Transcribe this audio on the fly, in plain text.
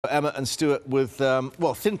Emma and Stewart with,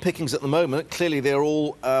 well, thin pickings at the moment. Clearly they're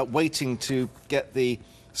all waiting to get the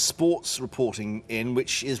sports reporting in,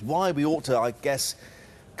 which is why we ought to, I guess,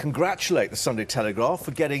 congratulate the Sunday Telegraph for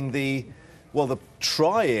getting the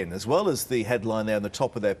try in, as well as the headline there on the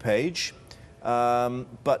top of their page.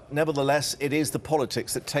 But nevertheless, it is the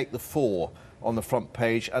politics that take the fore on the front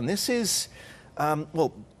page. And this is,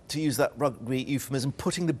 well, to use that rugby euphemism,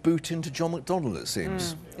 putting the boot into John McDonnell, it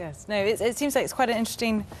seems. Yes, no, it seems like it's quite an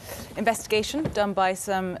interesting investigation done by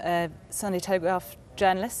some Sunday Telegraph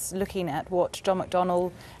journalists looking at what John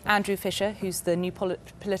McDonnell, Andrew Fisher, who's the new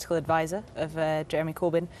political advisor of Jeremy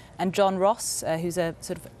Corbyn, and John Ross, who's a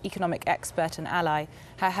sort of economic expert and ally,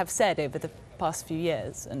 have said over the past few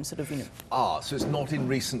years, and sort of, you know... So it's not in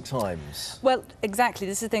recent times? Well, exactly,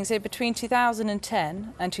 this is the thing. So between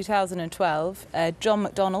 2010 and 2012, John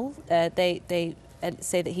McDonnell, they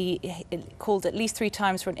say that he called at least 3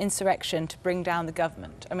 times for an insurrection to bring down the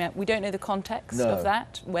government. I mean, we don't know the context of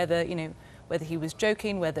that, whether, you know, whether he was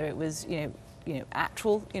joking, whether it was, you know,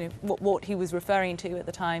 actual, you know, what he was referring to at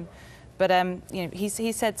the time. But you know, he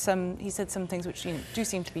said some things which, you know, do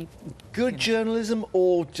seem to be good journalism,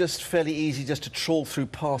 or just fairly easy just to trawl through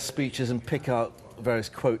past speeches and pick out various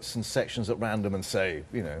quotes and sections at random and say,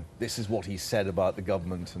 you know, this is what he said about the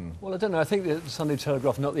government. And well, I don't know. I think the Sunday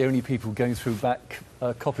Telegraph are not the only people going through back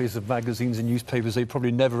copies of magazines and newspapers they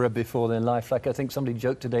probably never read before in their life. Like, I think somebody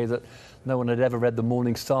joked today that no one had ever read the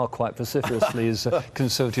Morning Star quite vociferously as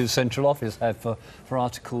Conservative Central Office had for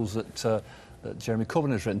articles that Jeremy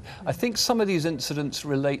Corbyn has written. I think some of these incidents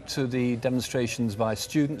relate to the demonstrations by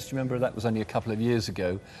students. Do you remember that was only a couple of years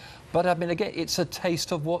ago? But I mean, again, it's a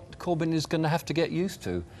taste of what Corbyn is going to have to get used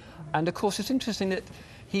to. And of course, it's interesting that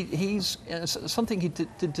he's something he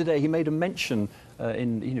did today. He made a mention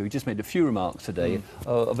he just made a few remarks today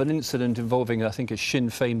of an incident involving, I think, a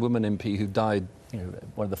Sinn Féin woman MP who died. You know,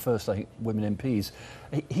 one of the first, I think, women MPs.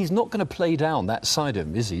 He's not going to play down that side of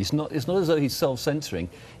him, is he? It's not as though he's self-censoring.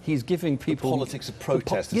 He's giving people... The politics of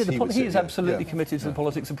protest. He is absolutely committed to the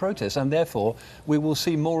politics of protest, and therefore we will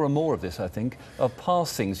see more and more of this, I think, of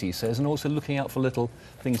past things he says, and also looking out for little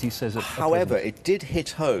things he says. However, it did hit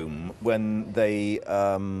home when they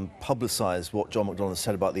publicised what John McDonnell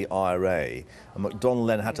said about the IRA, and McDonnell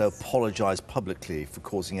then had to apologise publicly for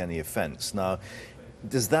causing any offence. Now,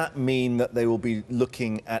 does that mean that they will be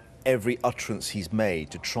looking at every utterance he's made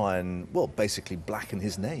to try and, well, basically blacken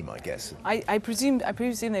his name, I guess? I presume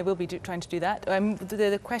they will be trying to do that.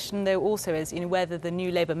 The question, though, also is, you know, whether the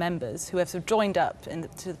new Labour members who have sort of joined up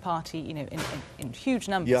to the party, you know, in huge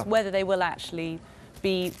numbers, whether they will actually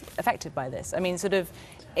be affected by this. I mean, sort of,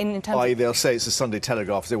 in terms they'll say it's the Sunday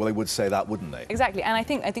Telegraph. Well, they would say that, wouldn't they? Exactly, and I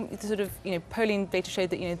think the sort of, you know, polling data showed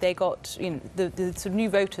that, you know, they got, you know, the sort of new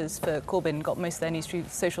voters for Corbyn got most of their news through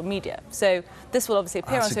social media. So this will obviously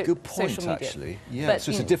appear on social media. That's a good point, actually. Yeah,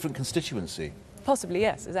 so it's a different constituency. Possibly,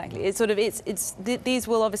 yes, exactly. It's sort of these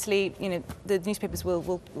will obviously, you know, the newspapers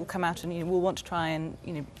will come out and, you know, will want to try and,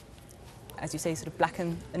 you know, as you say, sort of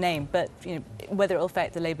blacken the name, but, you know, whether it'll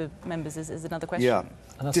affect the Labour members is another question. Yeah.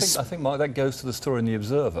 And I think, Mark, that goes to the story in The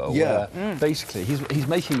Observer, where basically he's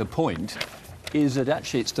making the point is that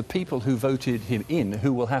actually it's the people who voted him in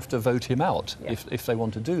who will have to vote him out if they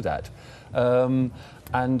want to do that. And,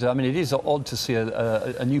 I mean, it is odd to see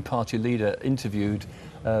a new party leader interviewed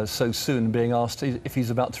so soon, being asked if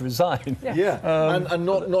he's about to resign. And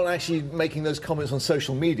not actually making those comments on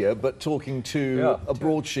social media, but talking to a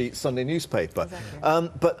broadsheet Sunday newspaper.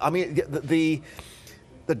 Exactly. But I mean,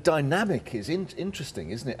 the dynamic is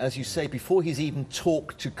interesting, isn't it? As you say, before he's even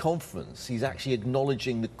talked to conference, he's actually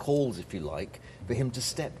acknowledging the calls, if you like, for him to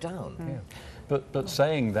step down. Yeah. But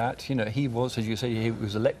saying that, you know, he was, as you say, he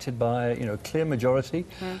was elected by, you know, a clear majority.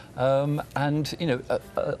 And, you know,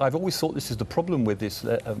 I've always thought this is the problem with this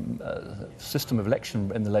system of election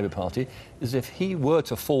in the Labour Party, is if he were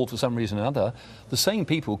to fall for some reason or another, the same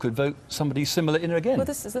people could vote somebody similar in again. Well,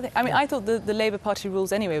 this is the thing. I mean, I thought the Labour Party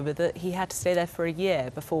rules anyway were that he had to stay there for a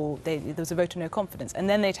year before there was a vote of no confidence, and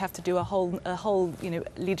then they'd have to do a whole, you know,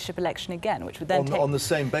 leadership election again, which would then take... On the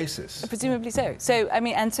same basis? Presumably so. So, I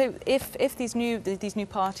mean, and so if these new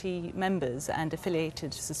party members and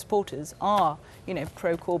affiliated supporters are, you know,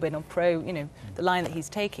 pro-Corbyn or pro, you know, the line that he's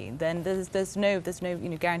taking, then there's no you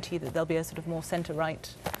know, guarantee that there'll be a sort of more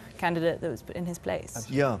centre-right candidate that was put in his place.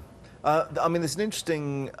 Yeah. I mean, there's an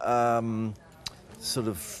interesting sort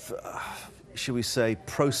of should we say,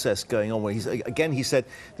 process going on where he said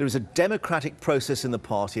there is a democratic process in the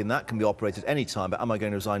party and that can be operated any time, but am I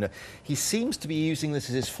going to resign? He seems to be using this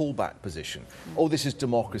as his fallback position. Oh, this is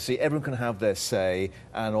democracy, everyone can have their say,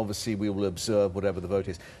 and obviously we will observe whatever the vote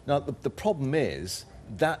is. Now, the problem is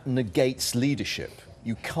that negates leadership.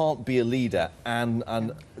 you can't be a leader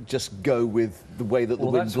and just go with the way that the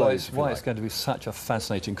wind blows. That's why it's going to be such a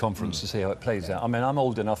fascinating conference to see how it plays out. I mean, I'm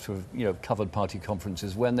old enough to have, covered party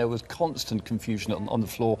conferences when there was constant confusion on the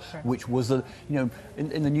floor, which was in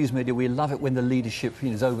the news media we love it when the leadership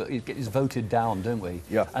is voted down, don't we?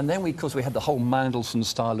 Yeah. And then we, of course, we had the whole Mandelson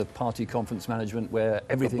style of party conference management where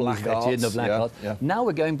everything was vetted and the black arts. Yeah. Now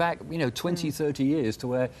we're going back, 20, 30 years to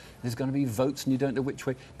where there's going to be votes and you don't know which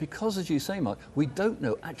way, because, as you say, Mark, we don't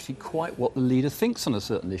know actually quite what the leader thinks on a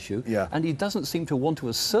certain issue, and he doesn't seem to want to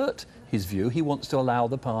assert his view. He wants to allow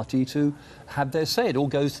the party to have their say. It all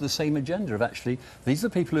goes to the same agenda of actually, these are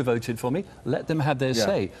the people who voted for me, let them have their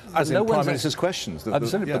say. As in Prime Minister's questions.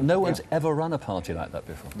 Absolutely, but no one's ever run a party like that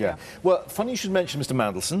before. Yeah. Well, funny you should mention Mr.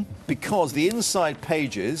 Mandelson, because the inside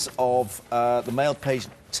pages of the Mail page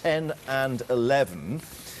 10 and 11,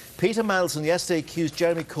 Peter Mandelson yesterday accused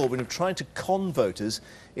Jeremy Corbyn of trying to con voters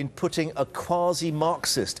in putting a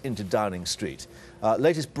quasi-Marxist into Downing Street.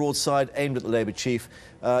 Latest broadside aimed at the Labour chief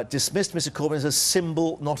dismissed Mr. Corbyn as a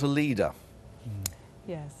symbol, not a leader.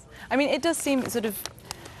 Yes. I mean, it does seem sort of...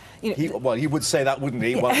 he would say that, wouldn't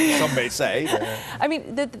he? Well, some may say. I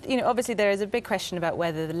mean, obviously there is a big question about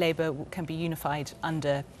whether the Labour can be unified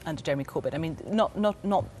under Jeremy Corbyn. I mean, not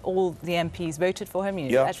all the MPs voted for him.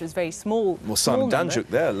 Actually, it was very small. Well, Simon number. Danjuk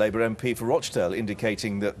there, Labour MP for Rochdale,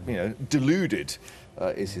 indicating that deluded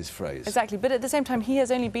is his phrase. Exactly, but at the same time, he has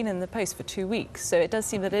only been in the post for 2 weeks, so it does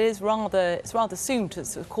seem that it's rather soon to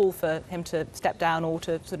sort of call for him to step down or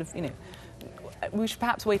to sort of we should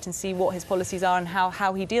perhaps wait and see what his policies are and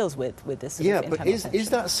how he deals with this sort of internal tension. But is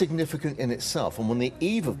that significant in itself? And on the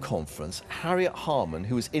eve of conference, Harriet Harman,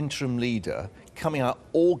 who was interim leader, coming out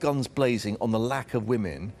all guns blazing on the lack of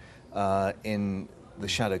women in the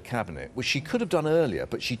shadow cabinet, which she could have done earlier,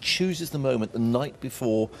 but she chooses the moment, the night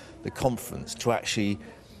before the conference, to actually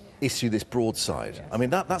issue this broadside. Yes. I mean,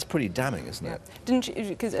 that's pretty damning, isn't it? Didn't she?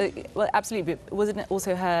 Because well, absolutely. But wasn't it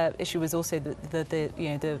also her issue was also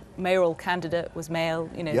the mayoral candidate was male.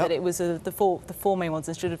 That it was the four main ones,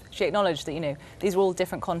 and she acknowledged that these were all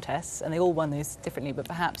different contests and they all won those differently, but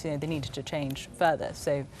perhaps they needed to change further.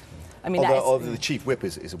 So. I mean, the chief whip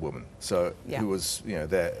is a woman, so who was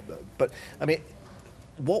there. But I mean,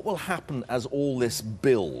 what will happen as all this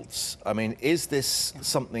builds? I mean, is this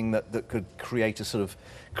something that could create a sort of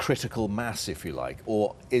critical mass, if you like,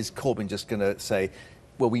 or is Corbyn just going to say,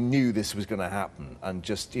 well, we knew this was going to happen, and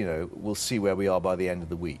just we'll see where we are by the end of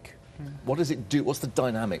the week? What does it do? What's the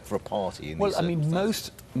dynamic for a party? Well, I mean,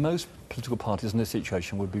 most political parties in this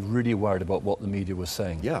situation would be really worried about what the media was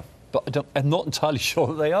saying. Yeah, but I'm not entirely sure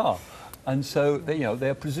that they are. And so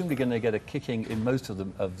they're presumably going to get a kicking in most of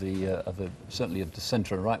certainly of the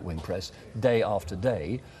centre and right-wing press day after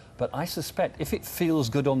day. But I suspect if it feels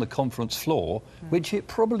good on the conference floor, which it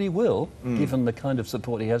probably will, given the kind of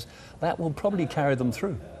support he has, that will probably carry them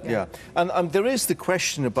through. Yeah, and there is the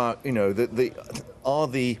question about are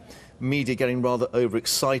the media getting rather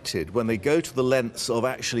overexcited when they go to the lengths of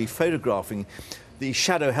actually photographing the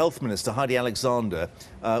Shadow Health Minister, Heidi Alexander,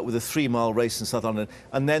 with a 3-mile race in South London,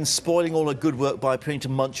 and then spoiling all her good work by appearing to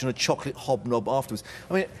munch on a chocolate hobnob afterwards.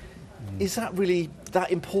 I mean, is that really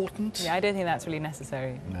that important? Yeah, I don't think that's really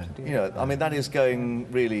necessary to do. I mean, that is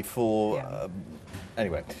going really for...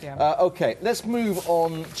 anyway. Yeah. OK, let's move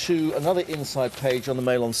on to another inside page on the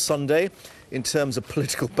Mail on Sunday in terms of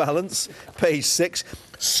political balance. Page 6.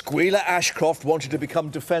 Squealer Ashcroft wanted to become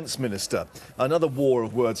Defence Minister. Another war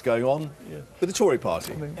of words going on with the Tory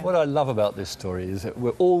party. I mean, what I love about this story is that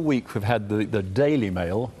all week we've had the Daily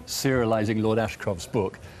Mail serialising Lord Ashcroft's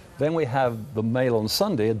book. Then we have the Mail on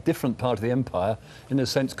Sunday, a different part of the empire, in a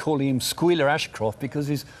sense calling him Squealer Ashcroft because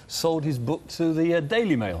he's sold his book to the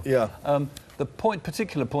Daily Mail. Yeah. The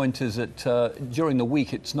particular point is that during the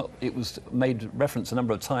week it was made reference a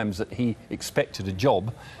number of times that he expected a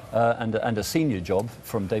job and a senior job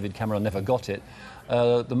from David Cameron, never got it.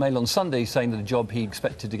 The Mail on Sunday saying that the job he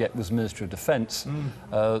expected to get was Minister of Defence.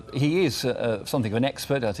 He is something of an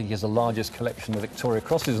expert. I think he has the largest collection of Victoria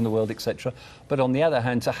Crosses in the world, etc. But on the other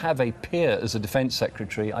hand, to have a peer as a Defence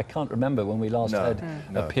Secretary, I can't remember when we last had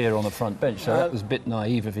a peer on the front bench, so that was a bit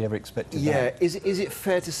naive if he ever expected that. Is it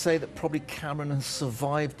fair to say that probably Cameron has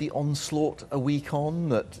survived the onslaught a week on?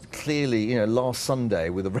 That clearly, last Sunday,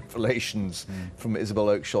 with the revelations from Isabel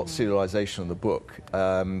Oakeshott's serialisation of the book,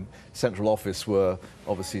 Central Office were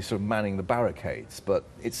obviously sort of manning the barricades, but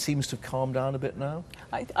it seems to have calmed down a bit now?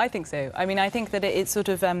 I think so. I mean, I think that it's sort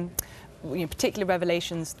of particular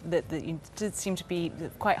revelations that did seem to be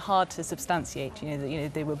quite hard to substantiate.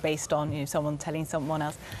 They were based on someone telling someone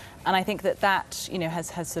else, and I think that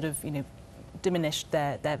has sort of diminished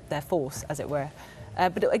their force, as it were.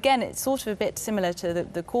 But again, it's sort of a bit similar to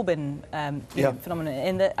the Corbyn phenomenon,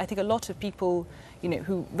 in that I think a lot of people,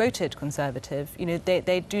 who voted Conservative,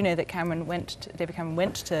 they do know that David Cameron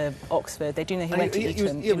went to Oxford. They do know he went to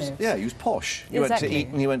Eton. He was posh. He Exactly. went to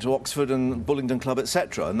Eton, he went to Oxford and Bullingdon Club,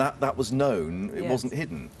 etc. And that was known. It wasn't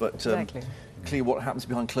hidden. But exactly. Clearly what happens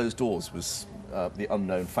behind closed doors was the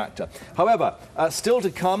unknown factor. However, still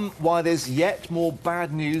to come, why there's yet more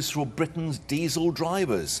bad news for Britain's diesel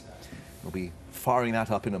drivers. We'll be firing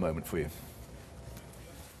that up in a moment for you.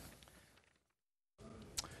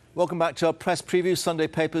 Welcome back to our press preview, Sunday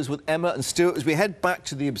Papers with Emma and Stewart, as we head back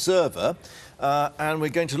to the Observer, and we're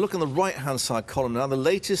going to look on the right-hand side column now, the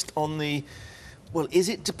latest on the, well, is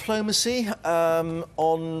it diplomacy?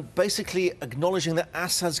 On basically acknowledging that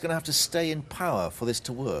Assad's going to have to stay in power for this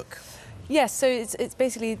to work. Yes, so it's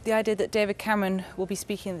basically the idea that David Cameron will be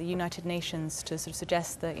speaking at the United Nations to sort of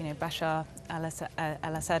suggest that Bashar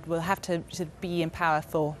al-Assad will have to be in power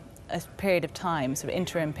for a period of time, sort of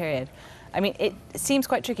interim period. I mean, it seems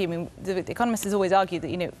quite tricky. I mean, the economist has always argued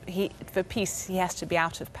that for peace he has to be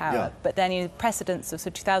out of power. Yeah. But then precedents of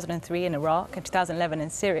 2003 in Iraq and 2011 in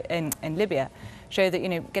Syria in Libya show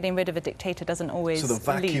that getting rid of a dictator doesn't always. So the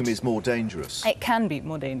vacuum is more dangerous. It can be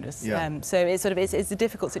more dangerous. Yeah. So it's a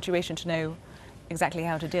difficult situation to know exactly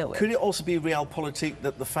how to deal with. Could it also be realpolitik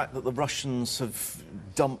that the fact that the Russians have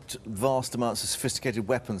dumped vast amounts of sophisticated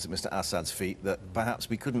weapons at Mr. Assad's feet, that perhaps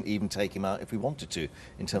we couldn't even take him out if we wanted to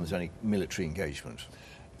in terms of any military engagement?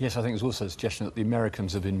 Yes, I think there's also a suggestion that the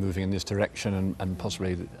Americans have been moving in this direction and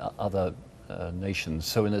possibly other nations.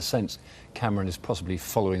 So in a sense, Cameron is possibly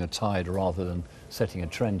following a tide rather than setting a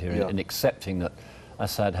trend here in accepting that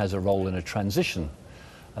Assad has a role in a transition.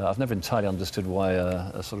 I've never entirely understood why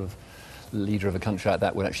a sort of leader of a country like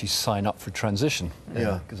that would actually sign up for transition,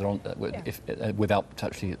 without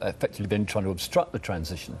actually effectively then trying to obstruct the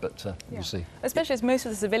transition. But we'll see. Especially as most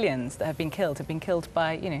of the civilians that have been killed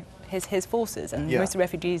by his forces, and most of the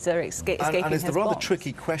refugees are escaping. And it's the rather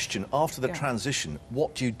tricky question after the transition: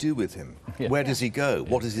 what do you do with him? Where does he go?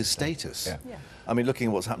 What is his status? I mean, looking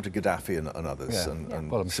at what's happened to Gaddafi and others, and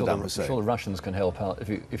well, I'm sure the Russians can help out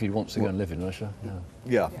if he wants to go and live in Russia.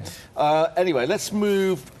 Anyway, let's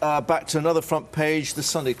move back to another front page, the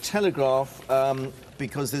Sunday Telegraph,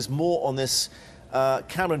 because there's more on this.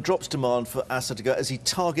 Cameron drops demand for Assad to go as he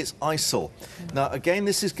targets ISIL. Now, again,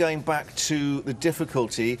 this is going back to the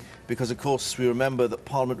difficulty because, of course, we remember that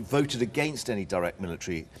Parliament voted against any direct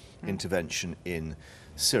military intervention in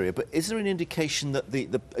Syria. But is there an indication that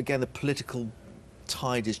the political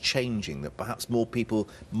tide is changing, that perhaps more people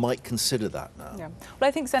might consider that now? Well,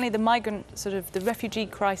 I think certainly the refugee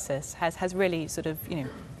crisis has really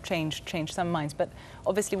changed some minds. But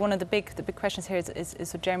obviously one of the big questions here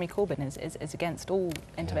is Jeremy Corbyn is against all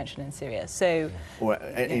intervention in Syria. So or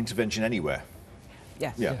intervention anywhere.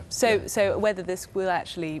 So whether this will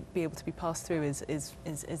actually be able to be passed through is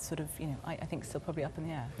I think still probably up in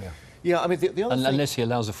the air. I mean, the other thing, unless he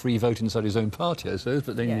allows a free vote inside his own party, I suppose,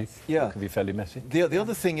 but then it can be fairly messy. The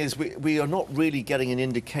other thing is we are not really getting an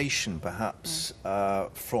indication, perhaps,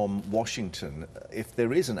 from Washington, if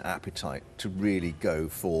there is an appetite to really go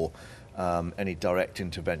for any direct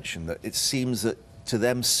intervention. That it seems that to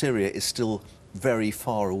them Syria is still very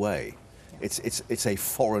far away. It's a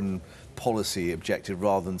foreign policy objective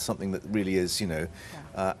rather than something that really is,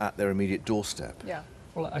 at their immediate doorstep.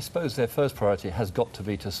 Well, I suppose their first priority has got to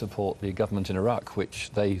be to support the government in Iraq,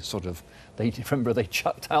 which they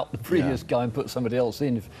chucked out the previous guy and put somebody else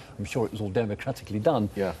in. I'm sure it was all democratically done.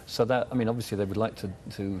 So that, I mean, obviously they would like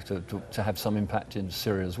to have some impact in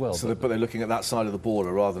Syria as well. So but they're looking at that side of the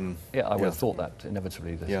border rather than. I would have thought that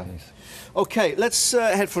inevitably. This case. Okay, let's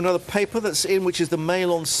head for another paper that's in, which is the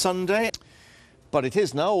Mail on Sunday. But it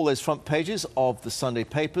is now all those front pages of the Sunday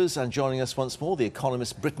papers, and joining us once more, The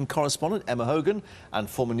Economist Britain correspondent Emma Hogan and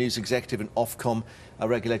former news executive and Ofcom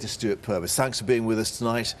regulator Stewart Purvis. Thanks for being with us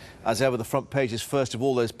tonight. As ever, the front pages first of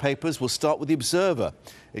all those papers. We'll start with The Observer.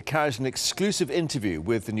 It carries an exclusive interview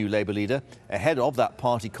with the new Labour leader ahead of that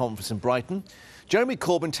party conference in Brighton. Jeremy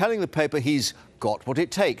Corbyn telling the paper he's got what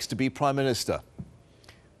it takes to be Prime Minister.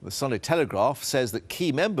 The Sunday Telegraph says that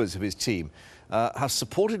key members of his team have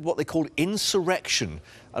supported what they called insurrection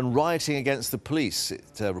and rioting against the police.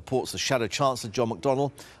 It reports the Shadow Chancellor, John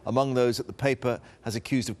McDonnell, among those that the paper has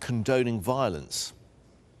accused of condoning violence.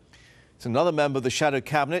 It's another member of the Shadow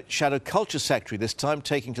Cabinet, Shadow Culture Secretary this time,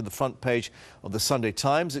 taking to the front page of the Sunday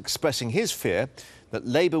Times, expressing his fear that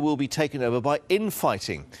Labour will be taken over by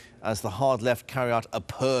infighting as the hard left carry out a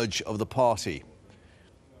purge of the party.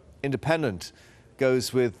 Independent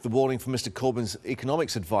goes with the warning from Mr Corbyn's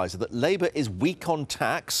economics advisor that Labour is weak on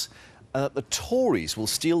tax and that the Tories will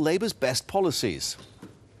steal Labour's best policies.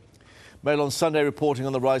 Mail on Sunday reporting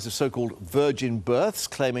on the rise of so-called virgin births,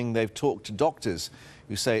 claiming they've talked to doctors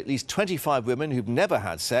who say at least 25 women who've never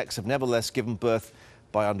had sex have nevertheless given birth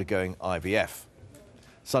by undergoing IVF.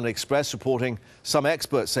 Sunday Express reporting some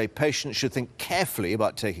experts say patients should think carefully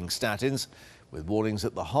about taking statins, with warnings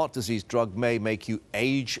that the heart disease drug may make you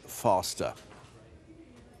age faster.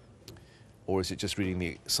 Or is it just reading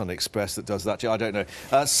the Sunday Express that does that to you? I don't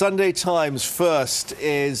know. Sunday Times first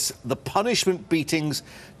is the punishment beatings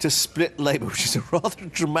to split Labour, which is a rather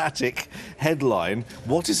dramatic headline.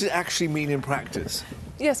 What does it actually mean in practice?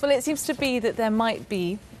 Yes, well, it seems to be that there might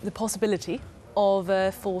be the possibility of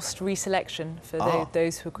a forced reselection for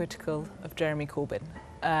those who are critical of Jeremy Corbyn.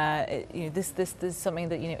 This is something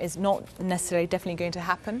that is not necessarily definitely going to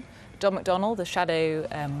happen. John McDonnell, the shadow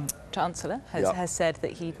Chancellor, has said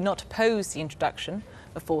that he'd not oppose the introduction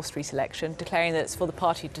of forced reselection, declaring that it's for the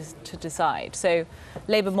party to decide. So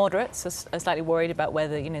Labour moderates are slightly worried about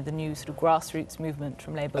whether the new sort of grassroots movement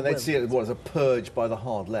from Labour and they'd see it as a purge by the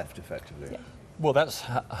hard left, effectively. Yeah. Well,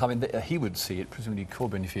 he would see it, presumably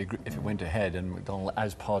Corbyn, if it went ahead, and McDonnell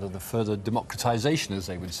as part of the further democratisation, as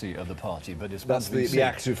they would see it, of the party. But that's the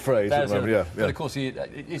active phrase. But of course,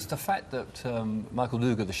 it's the fact that Michael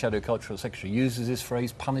Lugar, the Shadow Cultural Secretary, uses this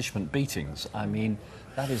phrase "punishment beatings." I mean,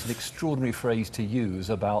 that is an extraordinary phrase to use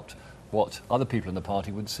about what other people in the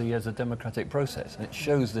party would see as a democratic process, and it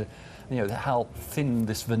shows how thin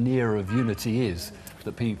this veneer of unity is.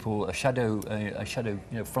 That people, a shadow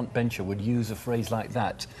front bencher would use a phrase like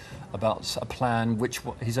that about a plan which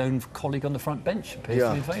his own colleague on the front bench appears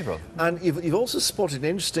to be in favour of. And you've also spotted an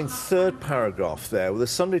interesting third paragraph there, where the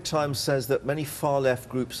Sunday Times says that many far-left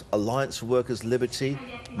groups, Alliance for Workers' Liberty,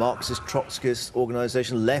 Marxist, Trotskyist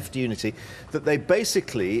organisation, Left Unity, that they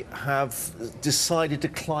basically have decided to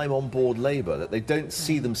climb on board Labour, that they don't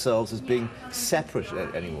see themselves as being separate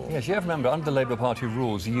anymore. Yes, you have to remember, under the Labour Party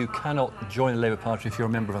rules, you cannot join the Labour Party if you're a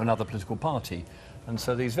member of another political party. And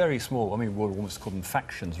so these very small, we'll almost call them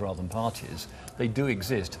factions rather than parties, they do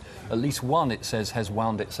exist. At least one, it says, has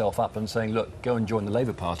wound itself up and saying, look, go and join the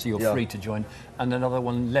Labour Party, you're free to join. And another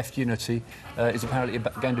one, Left Unity, is apparently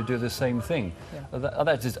going to do the same thing. Yeah.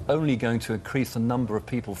 That is only going to increase the number of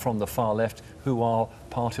people from the far left who are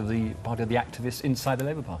part of the activists inside the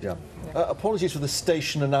Labour Party. Yeah. Apologies for the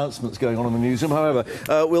station announcements going on in the newsroom. However,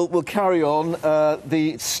 we'll carry on.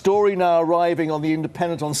 The story now arriving on The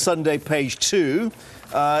Independent on Sunday, page 2,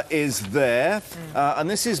 is there. And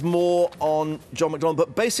this is more on John McDonnell,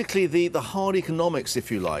 but basically the hard economics,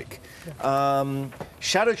 if you like.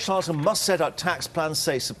 Shadow Chancellor must set out tax plans,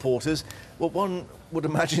 say supporters. Well, one would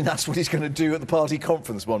imagine that's what he's going to do at the party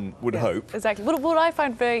conference, one would hope. Exactly. What I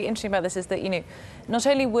find very interesting about this is that, not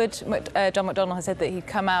only would John McDonnell have said that he'd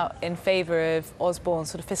come out in favour of Osborne's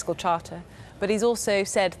sort of fiscal charter, but he's also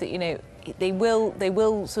said that, they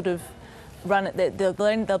will sort of run it,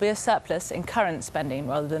 there'll be a surplus in current spending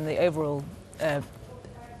rather than the overall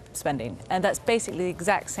spending. And that's basically the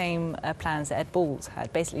exact same plans that Ed Balls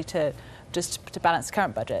had, basically to balance the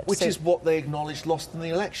current budget. Which is what they acknowledged lost in the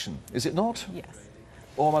election, is it not? Yes.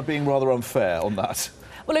 Or am I being rather unfair on that?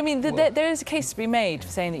 Well, there is a case to be made for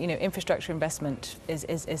saying that infrastructure investment is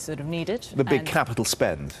sort of needed. The big capital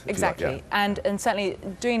spend. Exactly, like, yeah. and certainly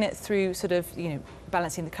doing it through sort of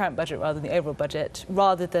balancing the current budget rather than the overall budget,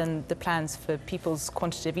 rather than the plans for people's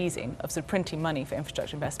quantitative easing of sort of printing money for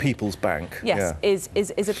infrastructure investment. People's Bank. Yes, is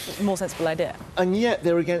a more sensible idea. And yet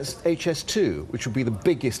they're against HS2, which would be the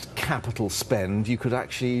biggest capital spend you could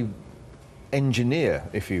actually engineer,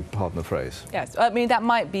 if you pardon the phrase. Yes, that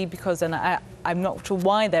might be because, and I'm not sure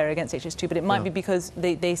why they're against HS2, but it might be because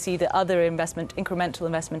they see that other investment, incremental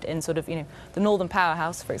investment in sort of, the Northern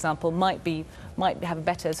Powerhouse, for example, might have a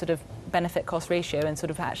better sort of benefit-cost ratio and sort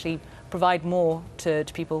of actually provide more to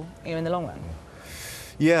people, in the long run.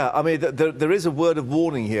 Yeah, there is a word of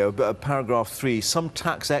warning here, paragraph 3. Some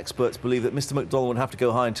tax experts believe that Mr McDonnell would have to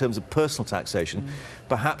go high in terms of personal taxation,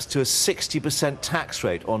 perhaps to a 60% tax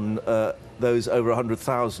rate on those over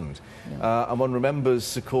 100,000. And one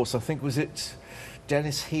remembers, of course, I think, was it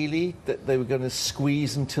Dennis Healey, that they were going to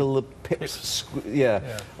squeeze until the pips...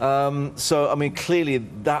 So, clearly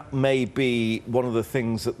that may be one of the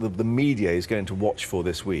things that the media is going to watch for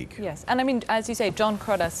this week. Yes, and as you say, John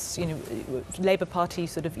Cruddas, Labour Party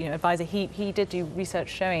sort of, advisor, he did do research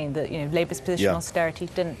showing that, Labour's position on austerity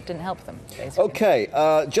didn't help them, basically.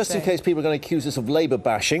 OK, just in case people are going to accuse us of Labour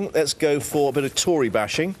bashing, let's go for a bit of Tory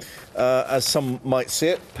bashing, as some might see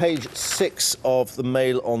it. Page 6 of the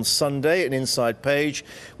Mail on Sunday, an inside page,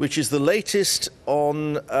 which is the latest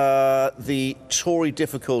on the Tory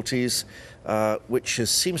difficulties, which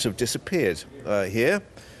seems to have disappeared here.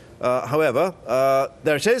 However,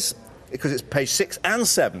 there it is, because it's page 6 and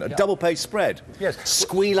 7, a double-page spread. Yes.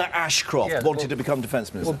 Squealer Ashcroft wanted to become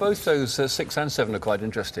Defence Minister. Well, both those 6 and 7 are quite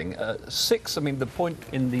interesting. 6, I mean, the point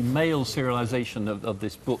in the Mail serialisation of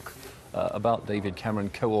this book about David Cameron,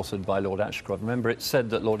 co-authored by Lord Ashcroft. Remember, it said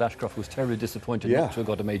that Lord Ashcroft was terribly disappointed not to have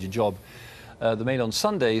got a major job. The Mail on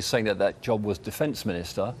Sunday is saying that that job was Defence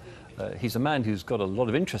Minister. He's a man who's got a lot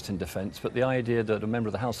of interest in defence, but the idea that a member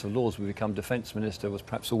of the House of Lords would become Defence Minister was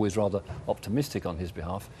perhaps always rather optimistic on his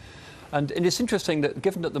behalf. And it's interesting that,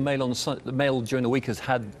 given that the Mail during the week has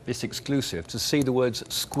had this exclusive, to see the words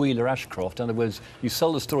Squealer Ashcroft. In other words, you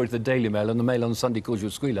sell the story to the Daily Mail and the Mail on Sunday calls you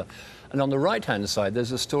a squealer. And on the right-hand side,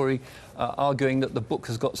 there's a story arguing that the book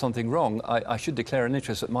has got something wrong. I should declare an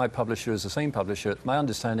interest that my publisher is the same publisher. My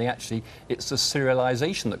understanding, actually, it's the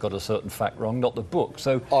serialisation that got a certain fact wrong, not the book.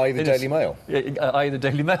 So, i.e. the Daily Mail? I.e. the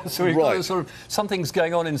Daily Mail. So we've got sort of, something's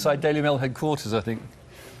going on inside Daily Mail headquarters, I think.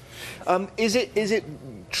 Is it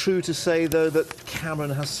true to say, though, that Cameron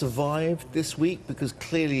has survived this week? Because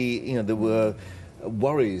clearly, you know, there were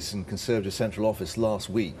worries in Conservative Central Office last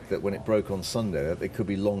week that when it broke on Sunday, that there could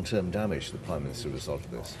be long-term damage to the Prime Minister as a result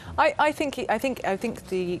of this. I think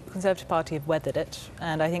the Conservative Party have weathered it,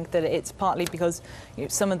 and I think that it's partly because, you know,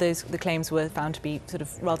 some of the claims were found to be sort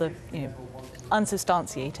of rather, you know,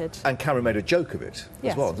 unsubstantiated. And Cameron made a joke of it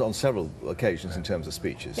yes. as well on several occasions in terms of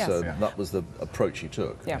speeches. Yes. So that was the approach he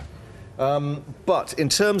took. Yeah. But in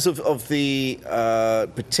terms of the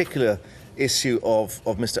particular issue of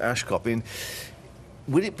Mr. Ashcroft, I mean,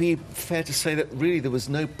 would it be fair to say that really there was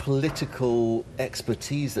no political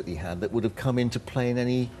expertise that he had that would have come into play in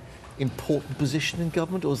any important position in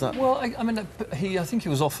government, or was that? Well, I mean, I think he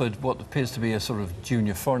was offered what appears to be a sort of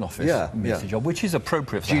junior Foreign Office minister job, which is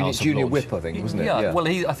appropriate for the House of Junior Lords. whip, I think, wasn't it? Yeah. Well,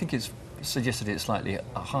 I think it's suggested it slightly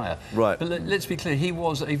higher. Right. But let's be clear, he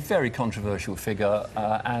was a very controversial figure,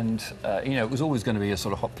 and you know, it was always going to be a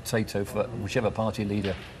sort of hot potato for whichever party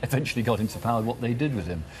leader eventually got into power, what they did with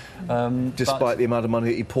him. Despite the amount of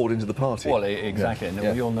money that he poured into the party. Well, exactly, and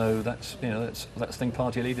we all know that's, you know, that's the thing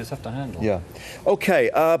party leaders have to handle. Yeah.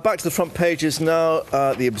 OK, back to the front pages now.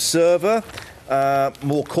 The Observer,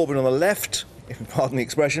 more Corbyn on the left, if you pardon the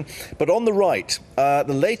expression, but on the right, the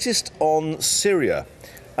latest on Syria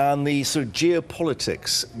and the sort of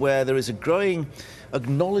geopolitics, where there is a growing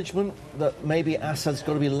acknowledgement that maybe Assad's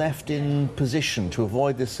got to be left in position to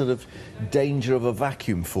avoid this sort of danger of a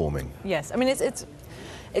vacuum forming. Yes, I mean,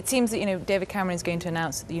 it seems that, you know, David Cameron is going to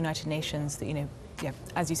announce at the United Nations that, you know,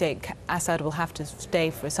 as you say, Assad will have to stay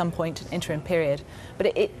for some point, an interim period.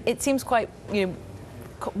 But it seems quite, you know,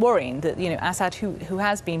 worrying that, you know, Assad, who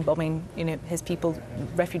has been bombing, you know, his people,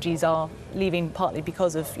 refugees are leaving partly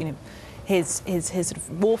because of, you know, his sort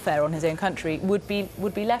of warfare on his own country, would be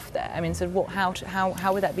left there. I mean, sort of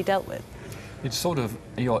how would that be dealt with? It's sort of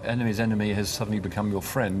your enemy's enemy has suddenly become your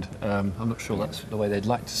friend. I'm not sure that's the way they'd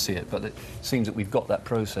like to see it, but it seems that we've got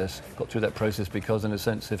through that process because, in a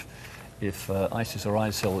sense, if ISIS or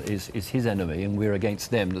ISIL is his enemy and we're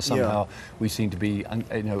against them, that somehow we seem to be,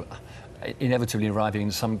 you know, inevitably arriving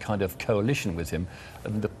in some kind of coalition with him.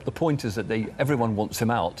 And the point is that everyone wants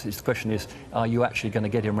him out. The question is, are you actually going to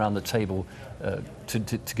get him around the table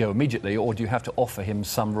to go immediately, or do you have to offer him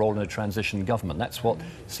some role in a transition government? That's what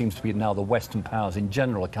seems to be now the Western powers in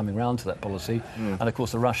general are coming around to that policy. And of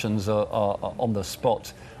course the Russians are on the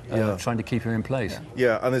spot trying to keep him in place.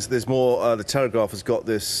 Yeah, and there's more. The Telegraph has got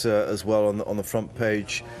this as well on the front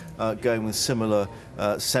page, going with similar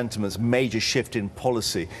sentiments, major shift in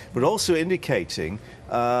policy, but also indicating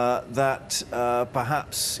that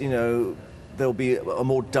perhaps, you know, there'll be a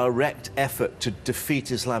more direct effort to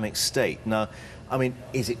defeat Islamic State. Now, I mean,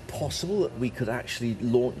 is it possible that we could actually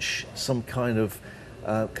launch some kind of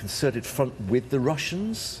concerted front with the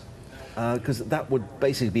Russians? Because that would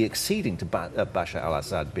basically be acceding to Bashar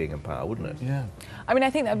al-Assad being in power, wouldn't it? Yeah. I mean, I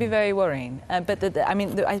think that would be very worrying. But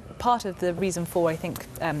part of the reason for, I think,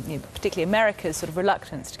 you know, particularly America's sort of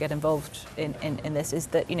reluctance to get involved in this is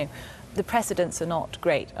that, you know, the precedents are not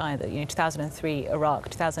great either. You know, 2003 Iraq,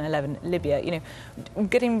 2011 Libya. You know,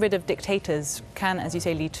 getting rid of dictators can, as you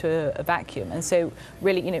say, lead to a vacuum. And so,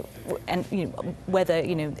 really, you know, and you know, whether,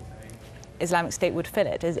 you know, Islamic State would fill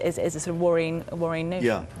it is a sort of worrying notion.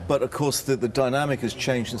 Yeah, but of course the dynamic has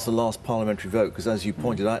changed since the last parliamentary vote, because as you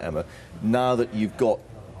pointed out, Emma, now that you've got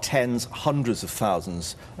tens, hundreds of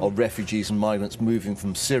thousands of refugees and migrants moving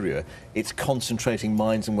from Syria, it's concentrating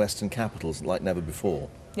minds in Western capitals like never before.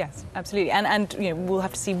 Yes, absolutely, and you know, we'll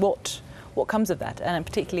have to see what comes of that, and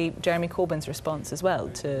particularly Jeremy Corbyn's response as well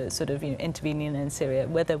to sort of, you know, intervening in Syria,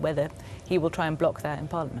 whether he will try and block that in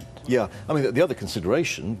Parliament. Yeah, I mean, the other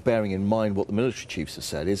consideration, bearing in mind what the military chiefs have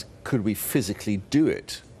said, is could we physically do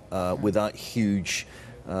it? without huge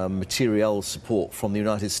material support from the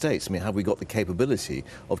United States? I mean, have we got the capability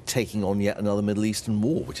of taking on yet another Middle Eastern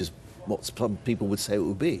war, which is what some people would say it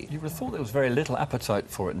would be? You would have thought there was very little appetite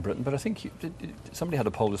for it in Britain, but I think somebody had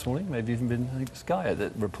a poll this morning, maybe even been, I think, Sky,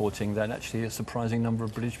 that reporting that actually a surprising number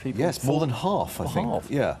of British people. Yes, more than half, I think. Half,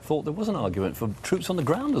 yeah. Thought there was an argument for troops on the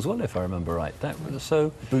ground as well, if I remember right. That was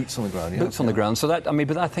so boots on the ground, yeah. Boots on the ground. So that, I mean,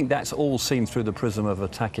 but I think that's all seen through the prism of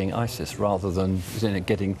attacking ISIS rather than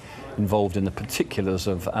getting involved in the particulars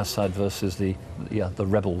of Assad versus the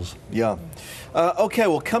rebels. Yeah. OK,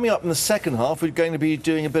 well, coming up in the second half, we're going to be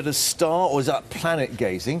doing a bit of star, or is that planet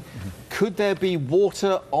gazing? Mm-hmm. Could there be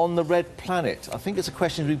water on the red planet? I think it's a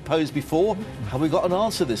question we've posed before. Have we got an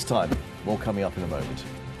answer this time? More coming up in a moment.